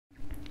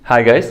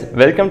Hi guys,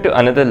 welcome to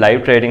another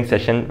live trading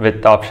session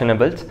with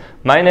Optionables.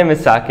 My name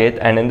is Saket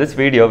and in this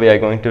video we are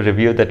going to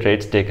review the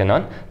trades taken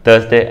on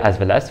Thursday as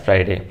well as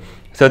Friday.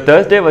 So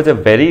Thursday was a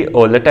very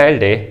volatile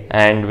day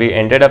and we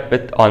ended up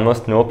with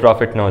almost no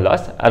profit, no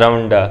loss,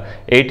 around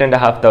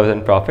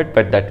 8,500 profit,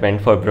 but that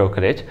went for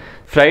brokerage.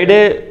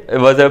 Friday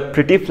was a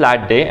pretty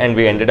flat day and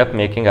we ended up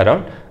making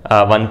around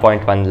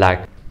 1.1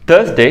 lakh.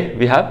 Thursday,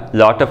 we have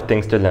lot of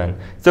things to learn.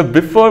 So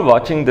before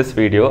watching this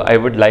video, I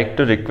would like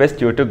to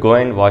request you to go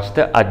and watch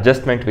the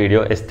adjustment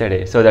video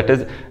yesterday. So that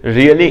is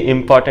really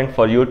important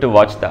for you to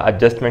watch the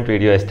adjustment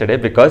video yesterday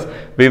because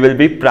we will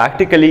be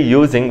practically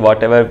using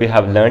whatever we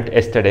have learned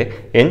yesterday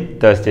in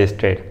Thursday's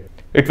trade.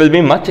 It will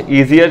be much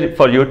easier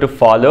for you to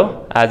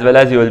follow as well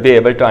as you will be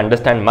able to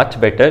understand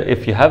much better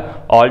if you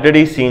have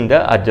already seen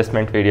the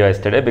adjustment video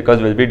yesterday,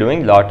 because we'll be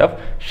doing lot of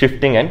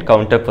shifting and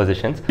counter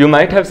positions. You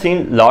might have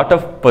seen lot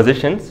of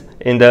positions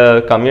in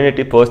the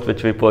community post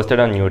which we posted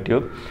on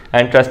YouTube,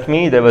 and trust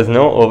me, there was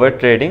no over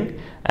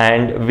trading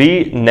and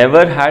we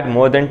never had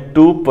more than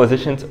 2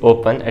 positions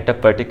open at a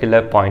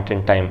particular point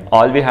in time.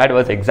 All we had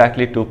was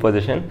exactly 2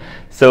 positions.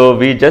 So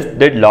we just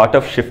did lot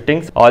of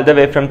shiftings all the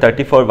way from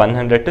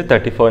 34,100 to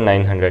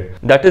 34,900.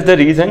 That is the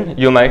reason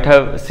you might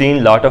have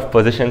seen lot of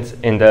positions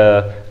in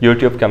the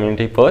YouTube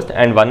community post.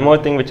 And one more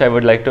thing which I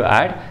would like to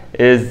add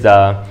is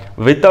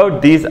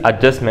without these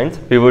adjustments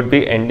we would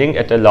be ending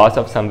at a loss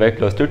of somewhere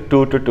close to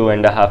 2 to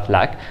 2.5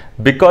 lakh.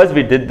 Because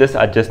we did this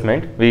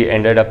adjustment, we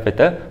ended up with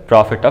a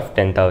profit of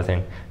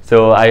 10,000.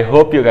 So I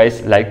hope you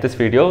guys like this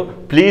video.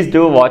 Please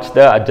do watch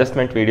the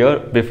adjustment video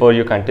before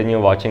you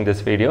continue watching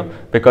this video,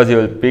 because you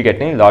will be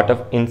getting a lot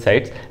of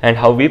insights and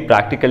how we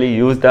practically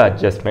use the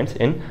adjustments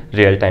in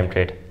real-time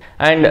trade.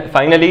 And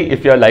finally,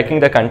 if you are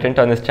liking the content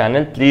on this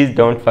channel, please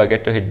don't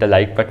forget to hit the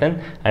like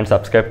button and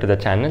subscribe to the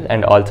channel,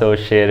 and also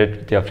share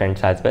it with your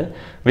friends as well.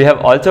 We have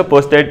also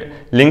posted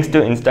links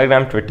to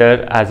Instagram,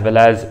 Twitter as well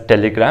as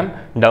Telegram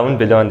down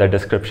below in the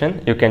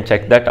description. You can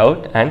check that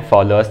out and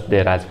follow us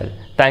there as well.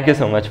 Thank you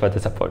so much for the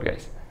support,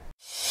 guys.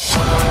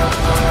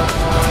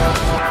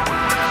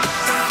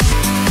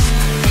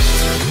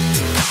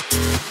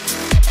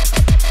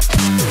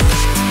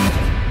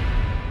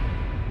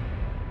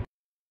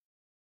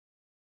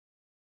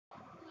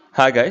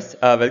 Hi guys,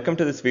 welcome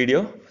to this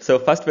video. So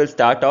first we'll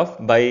start off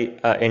by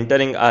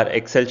entering our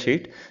Excel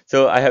sheet.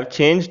 So I have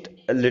changed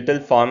a little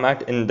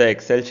format in the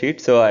Excel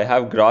sheet. So I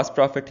have gross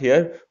profit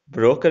here,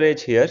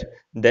 brokerage here,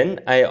 then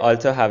I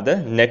also have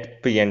the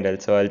net P&L.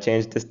 So I'll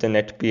change this to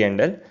net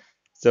P&L.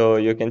 So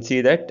you can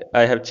see that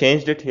I have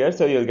changed it here,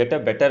 so you'll get a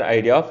better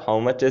idea of how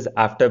much is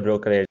after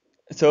brokerage.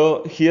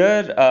 So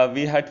here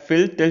we had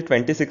filled till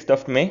 26th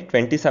of May.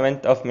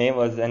 27th of May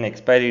was an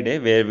expiry day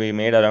where we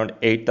made around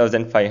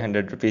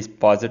 8,500 rupees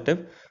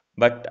positive,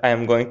 but I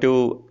am going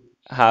to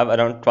have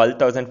around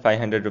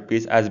 12,500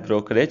 rupees as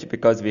brokerage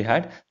because we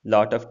had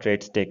lot of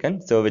trades taken,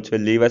 so which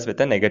will leave us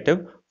with a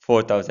negative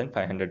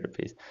 4,500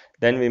 rupees.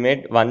 Then we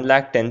made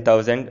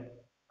 1,10,000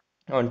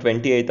 on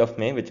 28th of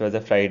May, which was a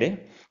Friday,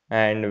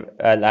 and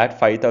I'll add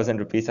 5,000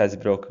 rupees as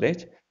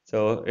brokerage.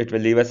 So it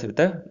will leave us with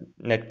a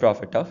net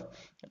profit of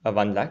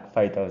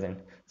 1,05,000.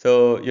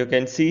 So you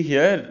can see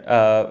here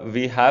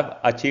we have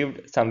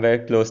achieved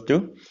somewhere close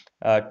to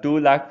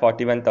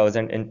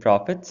 2,41,000 in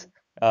profits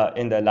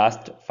in the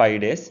last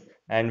 5 days,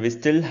 and we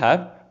still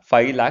have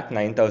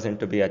 5,09,000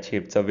 to be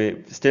achieved. So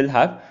we still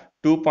have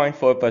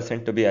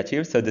 2.4% to be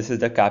achieved. So this is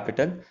the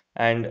capital,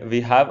 and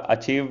we have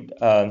achieved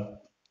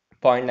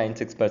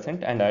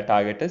 0.96% and our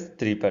target is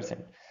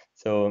 3%.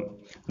 So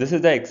this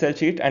is the Excel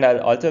sheet, and I'll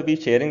also be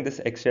sharing this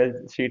Excel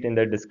sheet in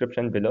the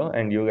description below,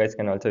 and you guys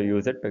can also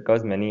use it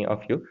because many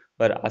of you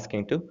were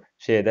asking to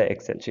share the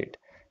Excel sheet.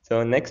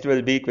 So next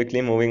we'll be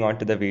quickly moving on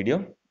to the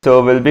video.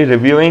 So we'll be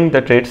reviewing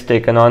the trades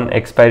taken on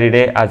expiry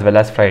day as well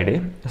as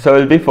Friday. So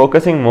we'll be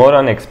focusing more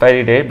on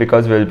expiry day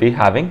because we'll be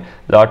having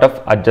a lot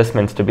of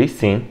adjustments to be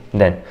seen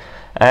then.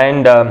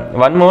 And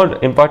one more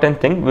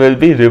important thing, we'll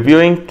be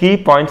reviewing key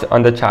points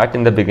on the chart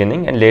in the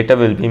beginning, and later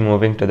we'll be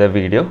moving to the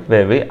video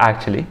where we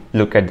actually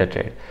look at the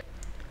trade.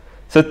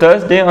 So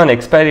Thursday on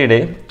expiry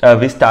day,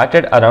 we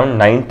started around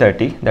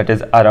 9:30, that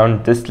is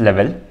around this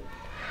level.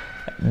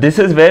 This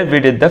is where we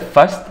did the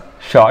first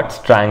short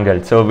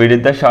strangle. So we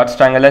did the short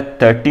strangle at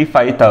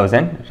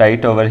 35,000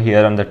 right over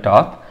here on the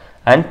top,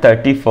 and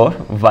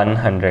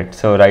 34,100,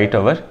 so right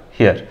over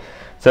here.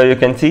 So you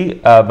can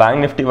see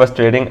BankNifty was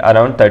trading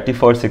around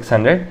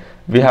 34,600.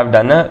 We have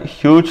done a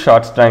huge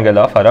short strangle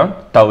of around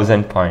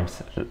 1,000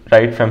 points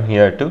right from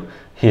here to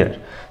here.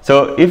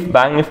 So if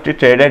BankNifty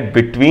traded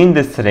between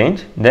this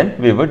range, then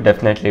we would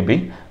definitely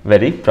be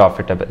very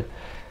profitable.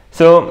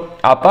 So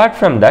apart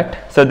from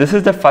that, so this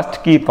is the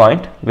first key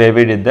point where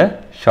we did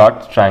the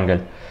short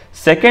strangle.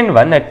 Second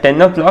one, at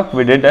 10 o'clock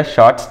we did a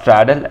short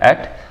straddle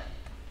at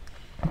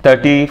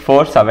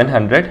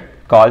 34,700.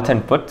 calls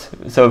and puts.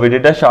 So we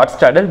did a short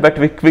straddle, but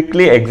we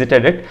quickly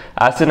exited it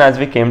as soon as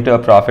we came to a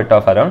profit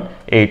of around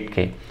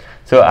 8k.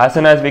 So as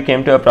soon as we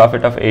came to a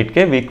profit of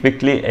 8k, we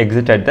quickly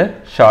exited the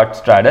short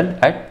straddle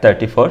at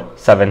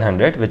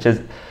 34,700, which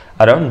is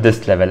around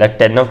this level. At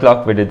 10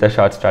 o'clock we did the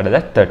short straddle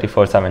at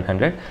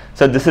 34,700.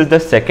 So this is the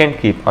second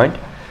key point.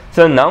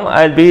 So now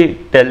I'll be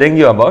telling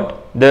you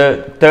about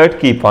the third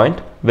key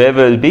point, where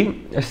we will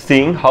be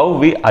seeing how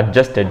we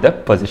adjusted the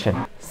position.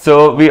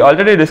 So we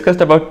already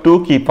discussed about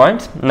two key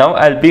points. Now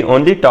I'll be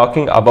only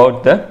talking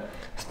about the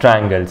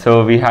strangle.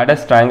 So we had a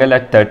strangle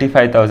at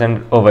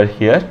 35,000 over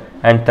here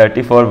and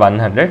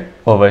 34,100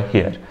 over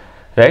here,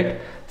 right?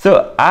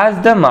 So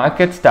as the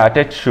market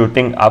started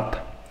shooting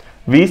up,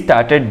 we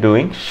started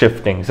doing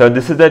shifting. So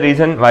this is the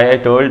reason why I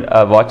told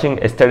watching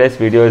yesterday's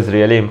video is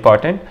really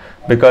important,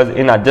 because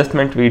in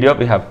adjustment video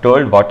we have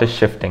told what is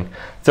shifting.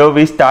 So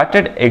we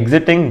started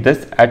exiting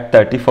this at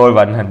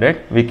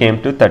 34,100, we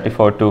came to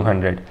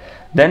 34,200.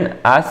 Then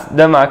as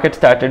the market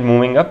started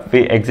moving up,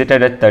 we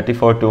exited at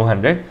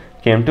 34,200,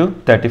 came to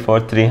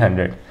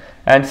 34,300,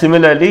 and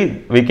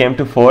similarly we came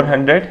to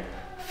 400,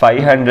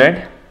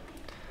 500,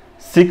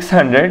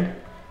 600,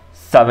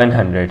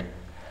 700.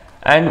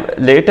 And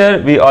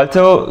later we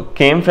also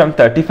came from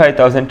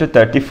 35,000 to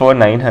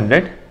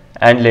 34,900,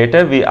 and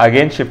later we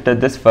again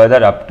shifted this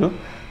further up to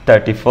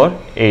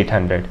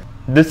 34,800.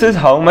 This is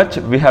how much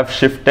we have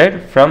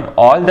shifted from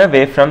all the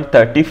way from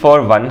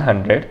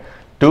 34,100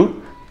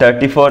 to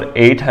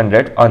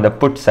 34,800 on the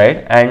put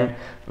side, and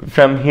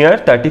from here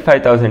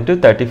 35,000 to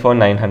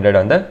 34,900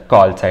 on the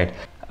call side.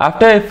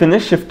 After I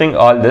finished shifting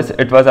all this,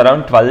 it was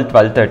around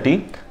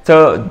 12:30.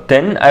 So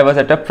then I was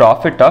at a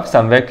profit of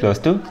somewhere close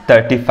to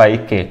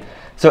 35k.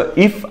 So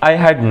if I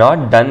had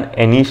not done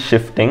any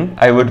shifting,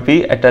 I would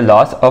be at a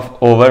loss of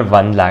over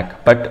 1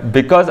 lakh. But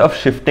because of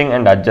shifting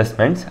and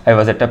adjustments, I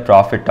was at a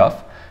profit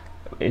of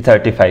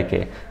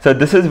 35k. So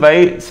this is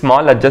why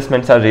small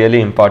adjustments are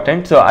really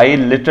important. So I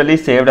literally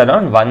saved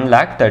around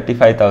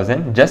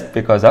 1,35,000 just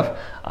because of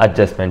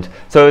adjustments.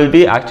 So we'll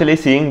be actually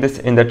seeing this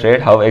in the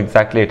trade, how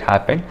exactly it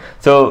happened.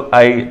 So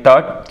I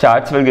thought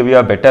charts will give you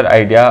a better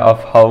idea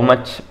of how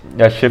much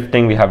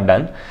shifting we have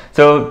done.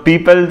 So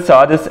people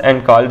saw this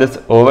and called this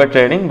over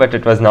trading, but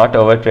it was not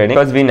over trading,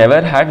 because we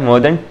never had more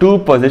than 2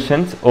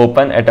 positions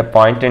open at a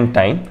point in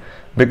time,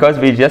 because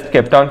we just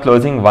kept on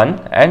closing one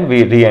and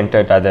we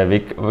re-entered other. We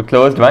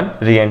closed one,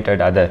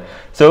 re-entered other.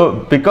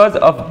 So because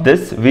of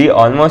this, we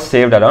almost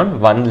saved around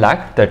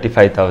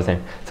 1,35,000.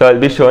 So I'll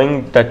be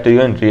showing that to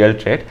you in real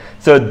trade.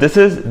 So this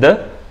is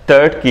the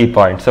third key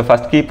point. So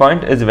first key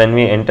point is when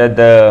we entered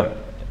the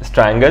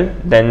strangle,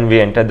 then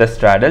we entered the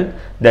straddle,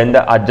 then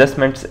the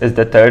adjustments is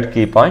the third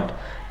key point.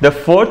 The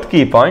fourth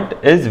key point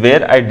is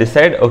where I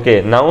decide,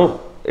 okay, now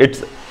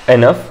it's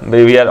enough,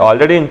 we are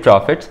already in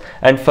profits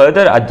and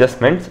further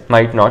adjustments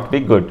might not be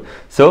good.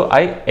 So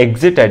I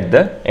exited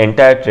the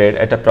entire trade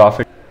at a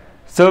profit.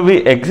 So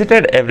we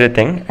exited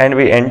everything and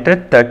we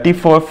entered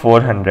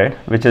 34,400,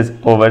 which is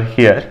over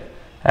here,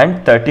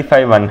 and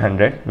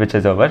 35,100, which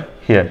is over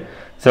here.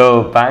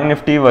 So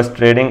BankNifty was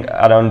trading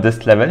around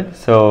this level,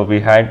 so we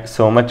had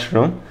so much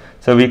room.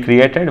 So we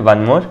created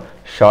one more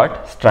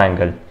short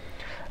strangle.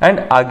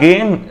 And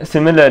again,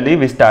 similarly,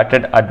 we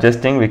started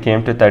adjusting. We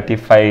came to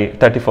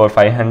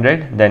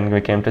 34,500, then we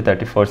came to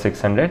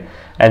 34,600,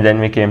 and then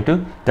we came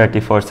to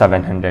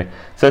 34,700.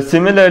 So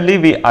similarly,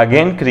 we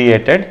again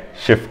created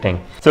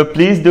shifting. So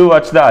please do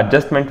watch the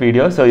adjustment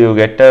video so you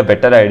get a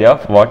better idea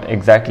of what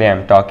exactly I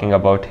am talking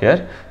about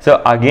here.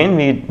 So again,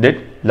 we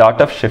did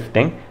lot of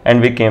shifting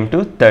and we came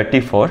to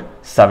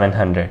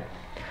 34,700.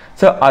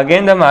 So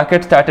again the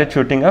market started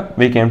shooting up,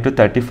 we came to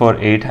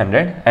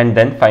 34,800, and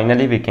then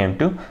finally we came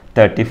to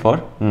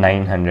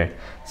 34,900.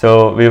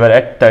 So we were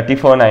at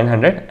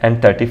 34,900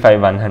 and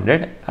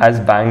 35,100 as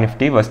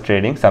BankNifty was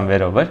trading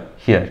somewhere over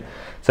here.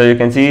 So you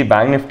can see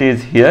BankNifty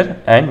is here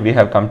and we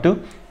have come to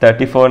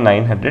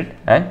 34,900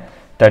 and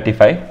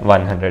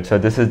 35,100. So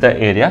this is the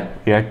area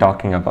we are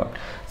talking about.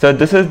 So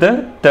this is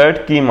the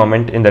third key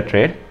moment in the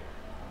trade.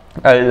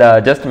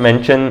 I'll just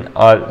mention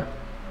all.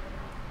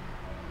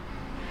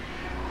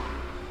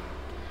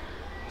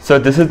 So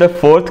this is the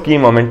fourth key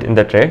moment in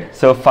the trade.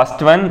 So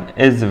first one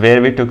is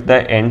where we took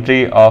the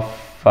entry of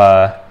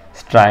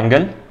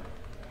strangle.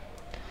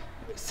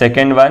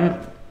 Second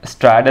one,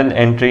 straddle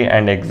entry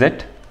and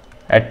exit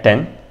at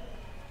 10.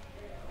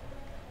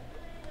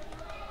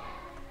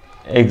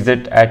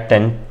 Exit at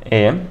 10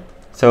 AM.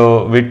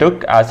 So we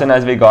took as soon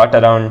as we got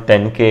around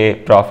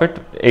 10k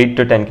profit, 8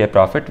 to 10k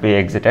profit, we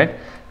exited.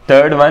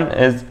 Third one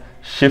is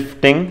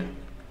shifting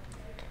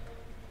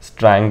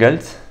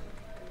strangles.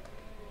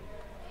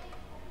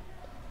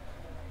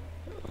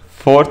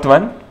 Fourth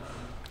one,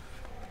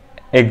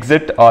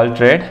 exit all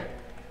trade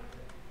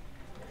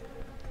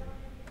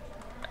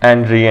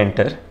and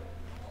re-enter.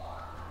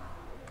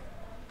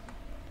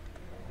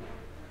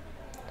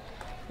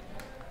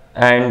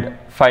 And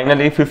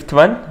finally fifth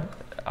one,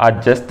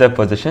 adjust the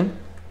position.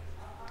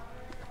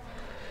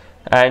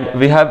 And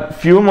we have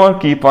few more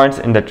key points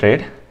in the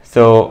trade.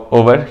 So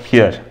over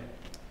here,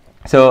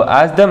 so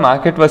as the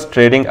market was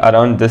trading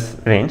around this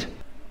range,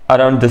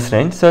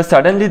 so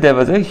suddenly there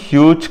was a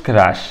huge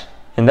crash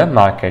in the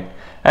market,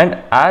 and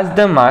as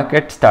the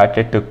market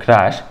started to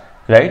crash,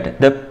 right,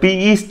 the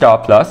PE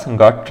stop loss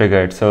got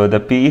triggered. So the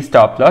PE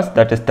stop loss,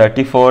 that is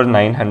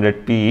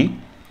 34,900 PE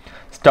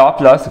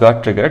stop loss,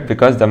 got triggered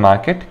because the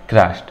market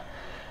crashed.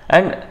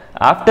 And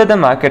after the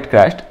market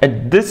crashed,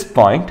 at this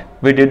point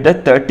we did the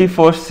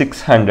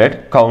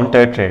 34,600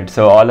 counter trade.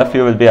 So all of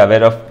you will be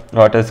aware of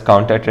what is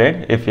counter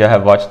trade if you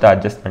have watched the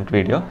adjustment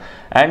video.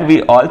 And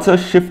we also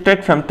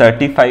shifted from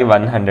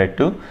 35,100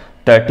 to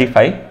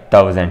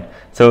 35,000.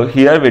 So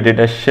here we did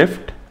a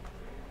shift,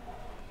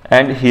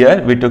 and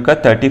here we took a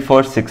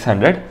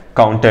 34,600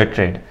 counter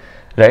trade,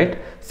 right?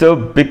 So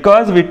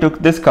because we took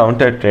this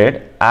counter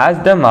trade,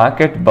 as the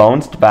market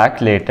bounced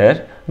back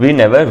later, we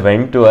never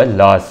went to a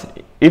loss.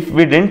 If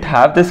we didn't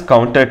have this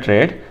counter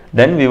trade,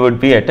 then we would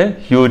be at a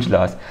huge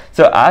loss.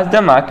 So as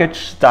the market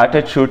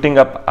started shooting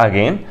up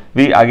again,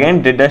 we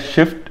again did a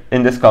shift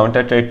in this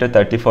counter trade to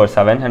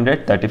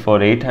 34,700,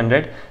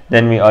 34,800.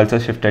 Then we also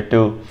shifted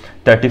to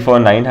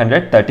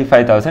 34,900,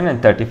 35,000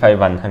 and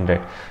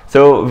 35,100.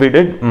 So we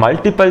did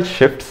multiple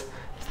shifts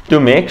to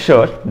make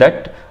sure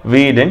that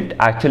we didn't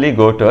actually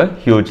go to a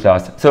huge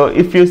loss. So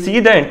if you see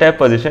the entire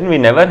position, we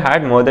never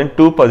had more than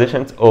 2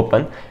 positions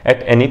open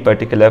at any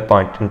particular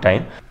point in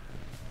time.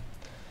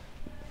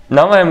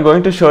 Now I am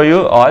going to show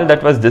you all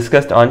that was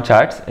discussed on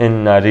charts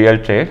in real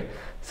trade.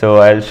 So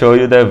I'll show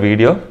you the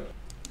video.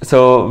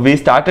 So we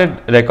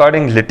started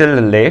recording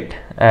little late,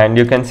 and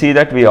you can see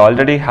that we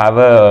already have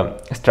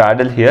a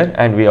straddle here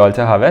and we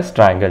also have a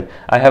strangle.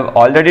 I have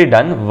already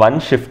done one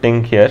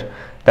shifting here,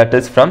 that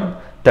is from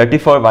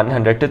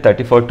 34,100 to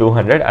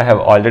 34,200. I have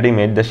already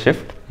made the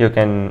shift. You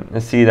can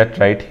see that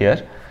right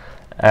here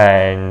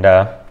and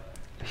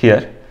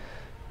here.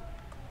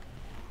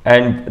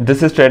 And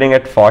this is trading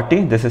at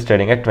 40, this is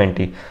trading at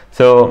 20.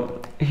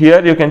 So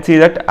here you can see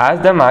that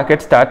as the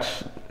market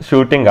starts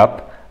shooting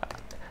up,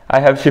 I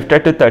have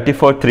shifted to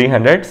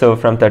 34,300. So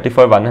from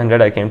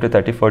 34,100 I came to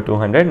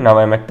 34,200. Now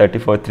I am at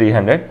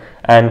 34,300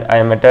 and I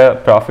am at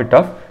a profit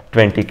of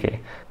 20k.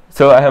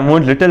 So I have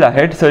moved little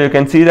ahead. So you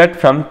can see that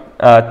from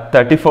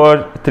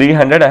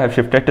 34,300 I have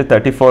shifted to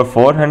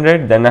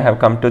 34,400, then I have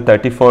come to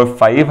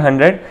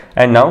 34,500,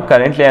 and now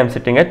currently I am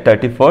sitting at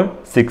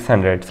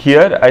 34,600.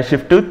 Here I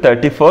shift to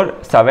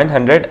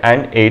 34,700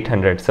 and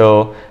 800.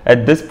 So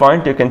at this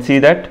point you can see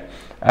that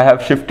I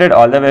have shifted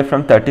all the way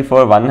from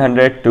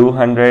 34,100,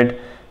 200,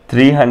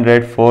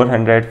 300,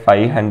 400,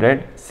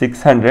 500,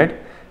 600,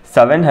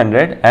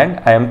 700, and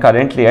I am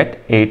currently at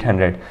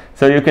 800.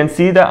 So you can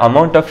see the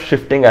amount of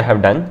shifting I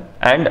have done,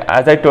 and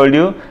as I told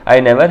you, I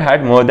never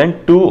had more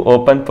than 2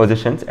 open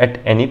positions at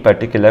any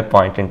particular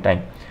point in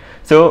time.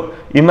 So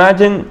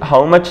imagine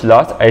how much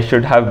loss I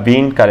should have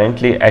been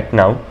currently at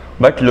now,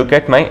 but look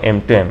at my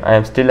M2M. I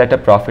am still at a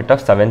profit of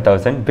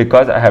 7,000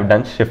 because I have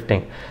done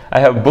shifting.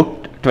 I have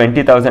booked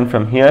 20,000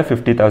 from here,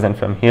 50,000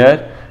 from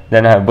here,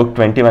 then I have booked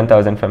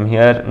 21,000 from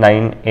here,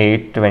 9,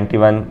 8,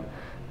 21,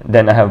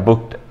 then I have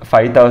booked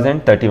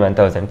 5,000,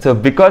 31,000. So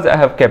because I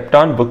have kept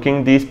on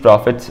booking these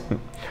profits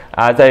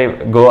as I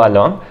go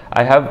along,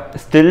 I have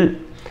still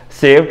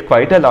saved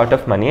quite a lot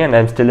of money and I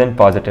am still in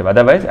positive.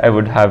 Otherwise I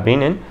would have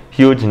been in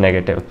huge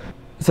negative.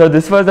 So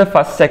this was the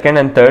first, second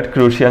and third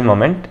crucial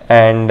moment,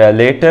 and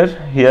later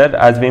here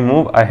as we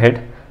move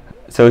ahead,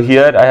 so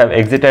here I have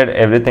exited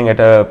everything at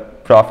a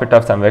profit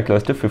of somewhere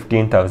close to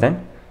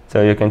 15,000.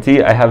 So you can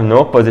see I have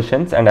no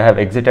positions and I have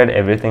exited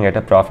everything at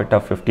a profit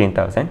of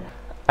 15,000.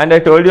 And I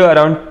told you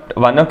around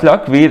 1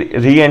 o'clock we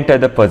re-enter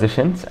the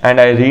positions, and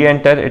I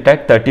re-enter it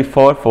at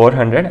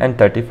 34,400 and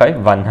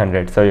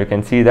 35,100. So you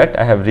can see that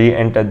I have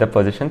re-entered the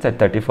positions at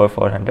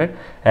 34,400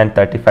 and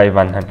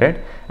 35,100,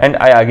 and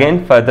I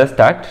again further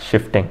start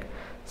shifting.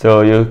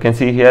 So you can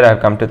see here I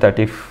have come to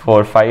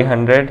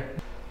 34,500.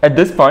 At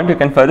this point you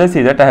can further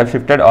see that I have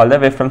shifted all the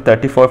way from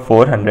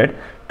 34,400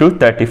 to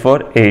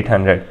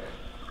 34,800.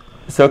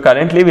 So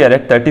currently we are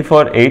at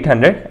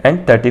 34,800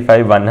 and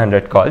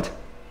 35,100 calls,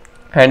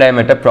 and I am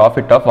at a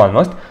profit of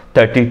almost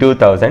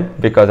 32,000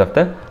 because of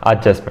the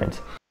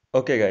adjustments.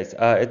 Okay guys,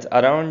 it's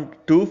around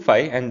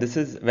 2:05 and this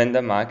is when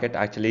the market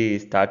actually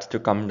starts to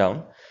come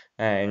down,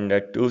 and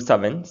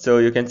 2:07. So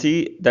you can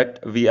see that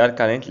we are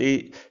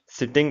currently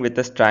sitting with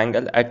a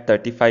strangle at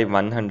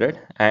 35,100,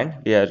 and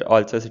we are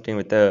also sitting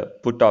with a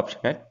put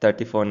option at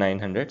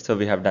 34,900. So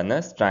we have done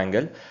a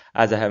strangle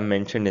as I have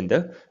mentioned in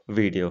the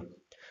video.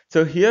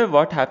 So here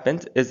what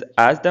happens is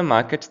as the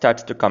market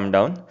starts to come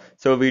down,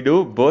 so we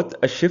do both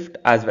a shift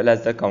as well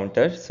as the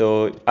counter.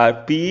 So our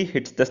P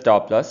hits the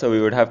stop loss, so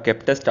we would have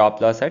kept a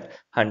stop loss at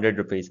 100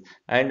 rupees.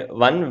 And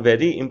one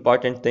very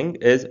important thing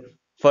is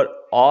for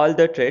all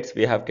the trades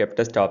we have kept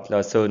a stop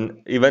loss. So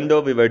even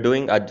though we were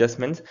doing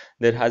adjustments,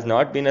 there has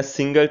not been a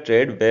single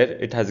trade where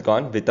it has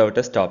gone without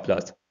a stop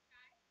loss.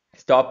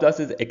 Stop loss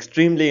is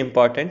extremely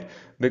important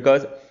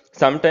because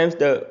sometimes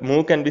the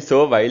move can be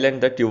so violent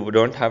that you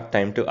don't have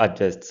time to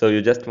adjust. So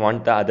you just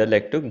want the other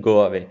leg to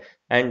go away,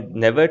 and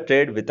never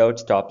trade without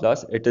stop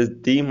loss. It is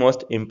the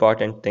most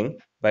important thing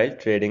while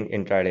trading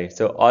intraday.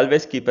 So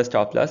always keep a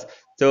stop loss.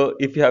 So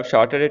if you have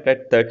shorted it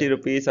at 30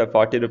 rupees or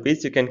 40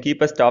 rupees, you can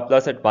keep a stop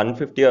loss at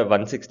 150 or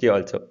 160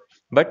 also.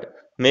 But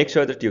make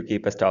sure that you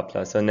keep a stop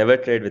loss. So never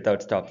trade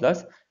without stop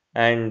loss.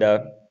 And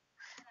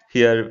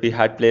here we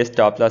had placed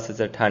stop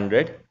losses at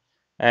 100,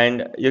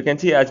 and you can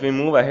see as we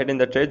move ahead in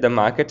the trade, the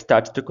market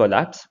starts to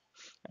collapse.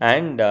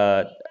 And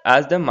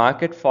as the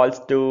market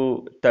falls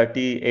to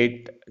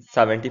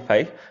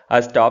 38.75,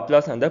 our stop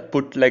loss on the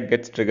put leg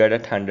gets triggered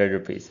at 100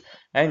 rupees.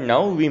 And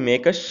now we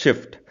make a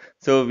shift.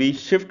 So we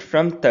shift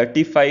from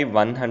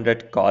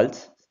 35,100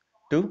 calls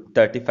to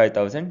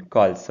 35,000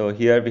 calls. So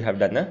here we have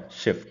done a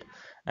shift.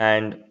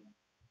 And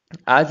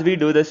as we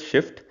do this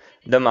shift,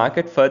 the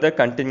market further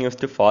continues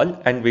to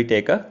fall and we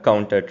take a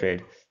counter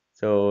trade.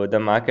 So the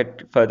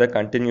market further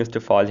continues to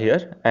fall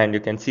here, and you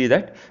can see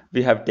that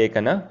we have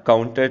taken a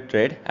counter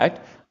trade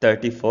at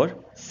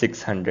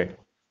 34,600.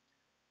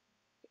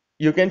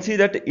 You can see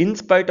that in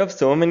spite of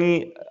so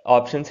many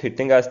options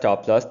hitting our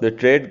stop loss, the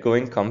trade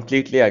going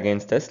completely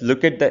against us.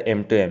 Look at the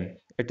M to M.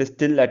 It is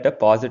still at a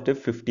positive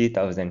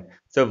 50,000.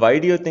 So why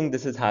do you think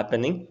this is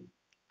happening?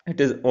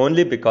 It is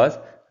only because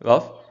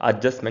of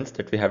adjustments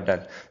that we have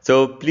done.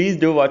 So please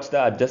do watch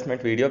the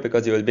adjustment video,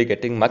 because you will be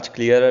getting much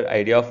clearer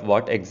idea of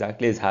what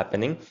exactly is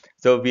happening.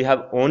 So we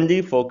have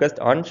only focused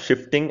on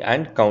shifting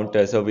and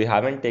counter. So we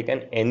haven't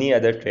taken any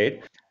other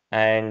trade.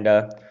 And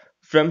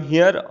from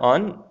here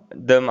on,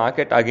 the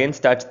market again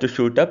starts to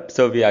shoot up.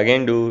 So we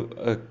again do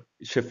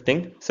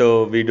shifting.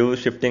 So we do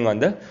shifting on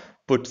the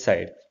put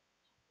side.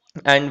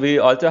 And we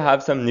also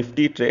have some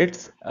nifty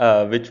trades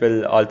which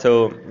will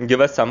also give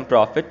us some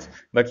profits,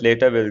 but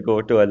later we'll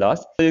go to a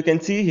loss. So you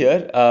can see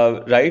here,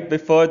 right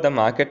before the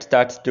market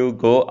starts to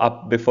go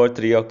up before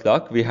 3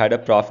 o'clock, we had a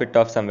profit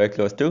of somewhere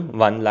close to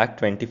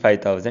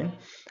 1,25,000.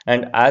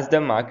 And as the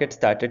market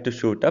started to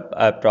shoot up,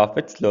 our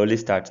profit slowly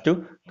starts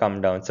to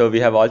come down. So we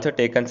have also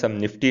taken some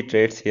nifty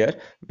trades here.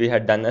 We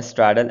had done a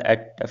straddle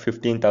at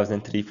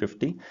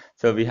 15,350.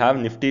 So we have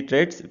nifty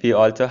trades. We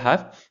also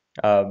have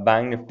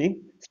BankNifty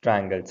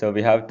Strangle. So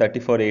we have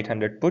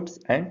 34,800 puts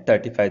and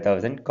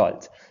 35,000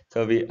 calls.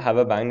 So we have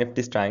a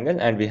BankNifty Strangle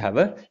and we have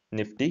a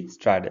Nifty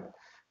Straddle.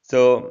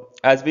 So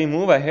as we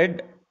move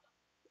ahead,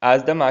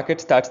 as the market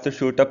starts to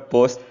shoot up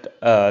post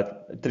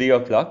 3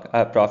 o'clock,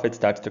 our profit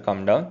starts to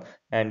come down.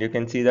 And you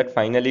can see that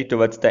finally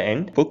towards the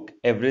end, book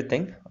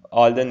everything,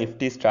 all the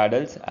Nifty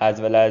Straddles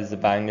as well as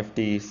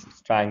BankNifty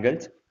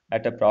Strangles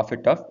at a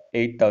profit of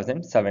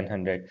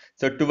 8,700.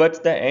 So towards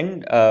the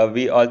end,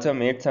 we also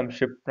made some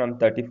shift from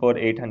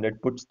 34,800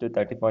 puts to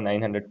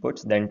 34,900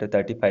 puts, then to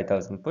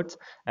 35,000 puts,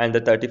 and the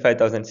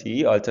 35,000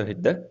 CE also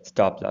hit the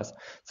stop loss.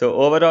 So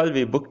overall,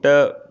 we booked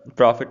a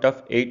profit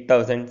of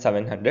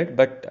 8,700,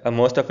 but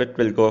most of it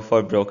will go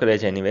for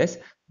brokerage anyways,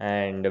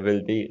 and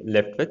will be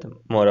left with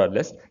more or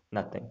less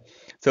nothing.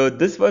 So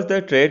this was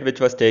the trade which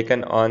was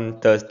taken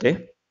on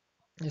Thursday.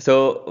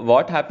 So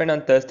what happened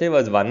on Thursday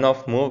was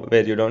one-off move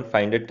where you don't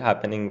find it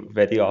happening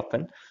very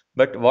often.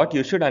 But what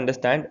you should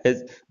understand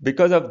is,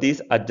 because of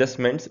these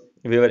adjustments,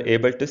 we were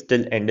able to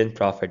still end in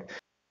profit.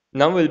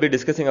 Now we'll be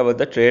discussing about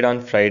the trade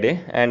on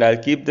Friday, and I'll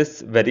keep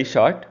this very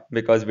short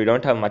because we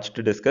don't have much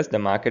to discuss. The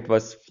market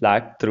was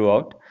flat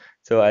throughout.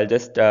 So I'll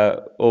just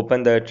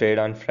open the trade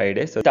on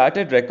Friday. So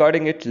started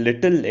recording it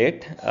little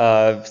late.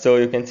 So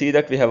you can see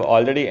that we have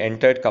already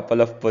entered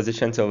couple of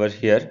positions over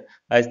here.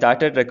 I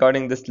started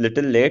recording this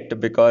little late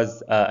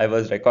because I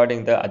was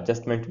recording the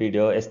adjustment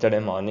video yesterday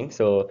morning.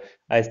 So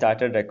I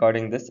started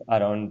recording this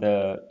around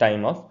the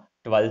time of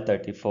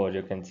 12:34.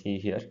 You can see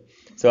here.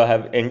 So I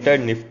have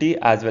entered Nifty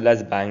as well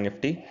as Bank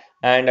Nifty,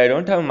 and I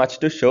don't have much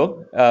to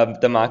show.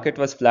 The market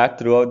was flat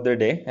throughout the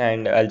day,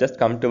 and I'll just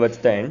come towards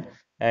the end.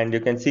 And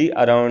you can see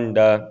around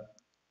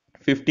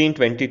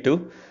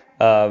 15:22,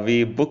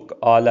 we book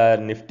all our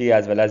Nifty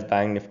as well as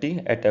Bank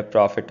Nifty at a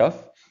profit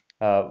of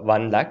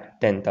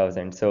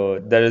 1,10,000. So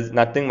there is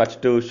nothing much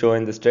to show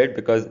in this trade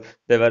because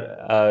there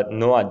were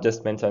no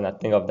adjustments or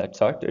nothing of that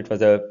sort. It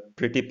was a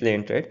pretty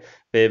plain trade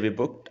where we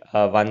booked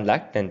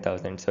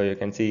 1,10,000. So you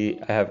can see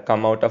I have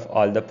come out of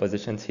all the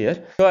positions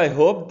here. So I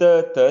hope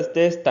the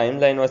Thursday's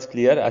timeline was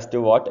clear as to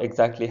what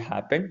exactly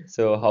happened.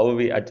 So how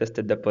we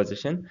adjusted the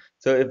position.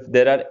 So if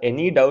there are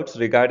any doubts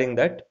regarding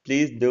that,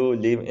 please do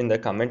leave in the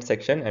comment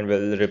section and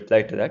we'll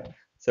reply to that.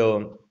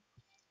 So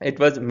it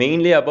was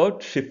mainly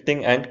about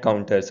shifting and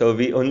counter. So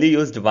we only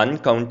used one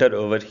counter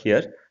over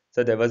here.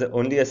 So there was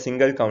only a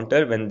single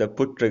counter when the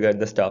put triggered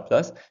the stop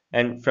loss.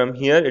 And from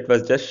here, it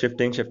was just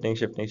shifting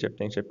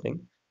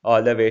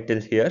all the way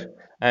till here.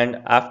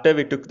 And after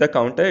we took the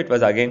counter, it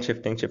was again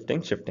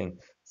shifting.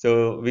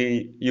 So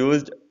we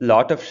used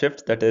lot of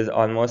shifts, that is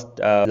almost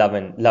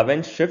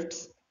 11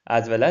 shifts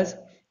as well as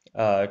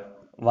uh,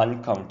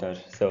 one counter.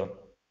 So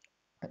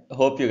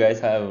hope you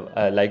guys have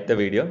liked the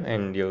video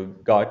and you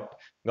got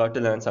to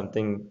learn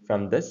something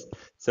from this.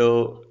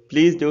 So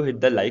please do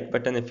hit the like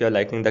button if you're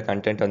liking the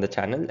content on the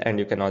channel, and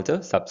you can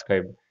also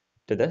subscribe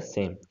to the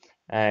same.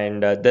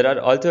 And there are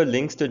also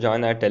links to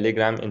join our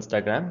Telegram,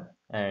 Instagram,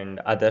 and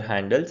other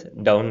handles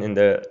down in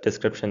the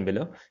description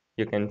below.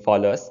 You can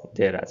follow us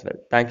there as well.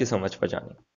 Thank you so much for joining.